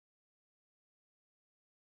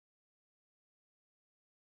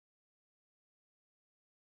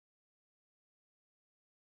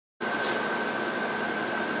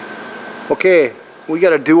Okay, we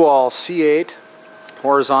got a DoAll C-8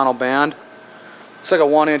 horizontal band. Looks like a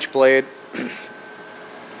 1-inch blade.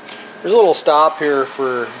 There's a little stop here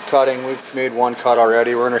for cutting. We've made one cut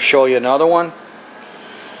already. We're going to show you another one.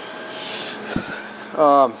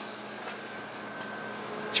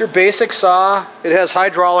 It's your basic saw. It has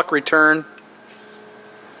hydraulic return.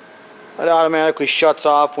 It automatically shuts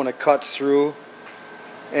off when it cuts through.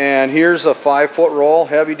 And here's a 5-foot roll,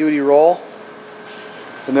 heavy duty roll.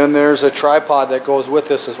 And then there's a tripod that goes with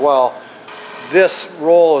this as well. This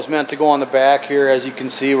roll is meant to go on the back here. As you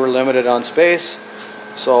can see, we're limited on space.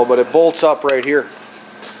 But it bolts up right here.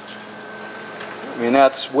 I mean,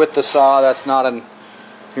 that's with the saw, that's not an,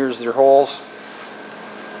 here's your holes.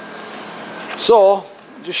 So,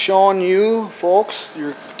 just showing you folks,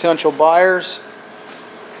 your potential buyers.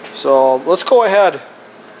 So, let's go ahead.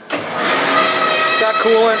 Got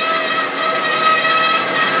coolant.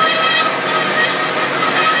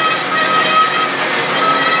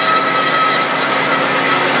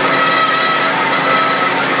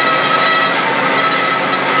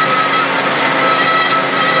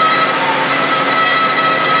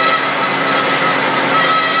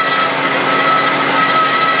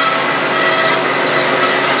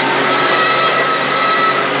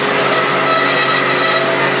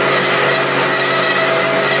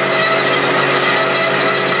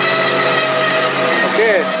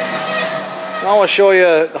 Okay, now I'll show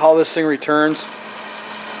you how this thing returns.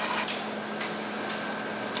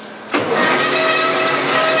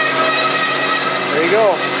 There you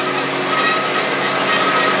go.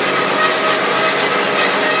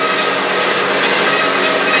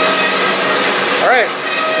 Alright,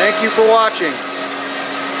 thank you for watching.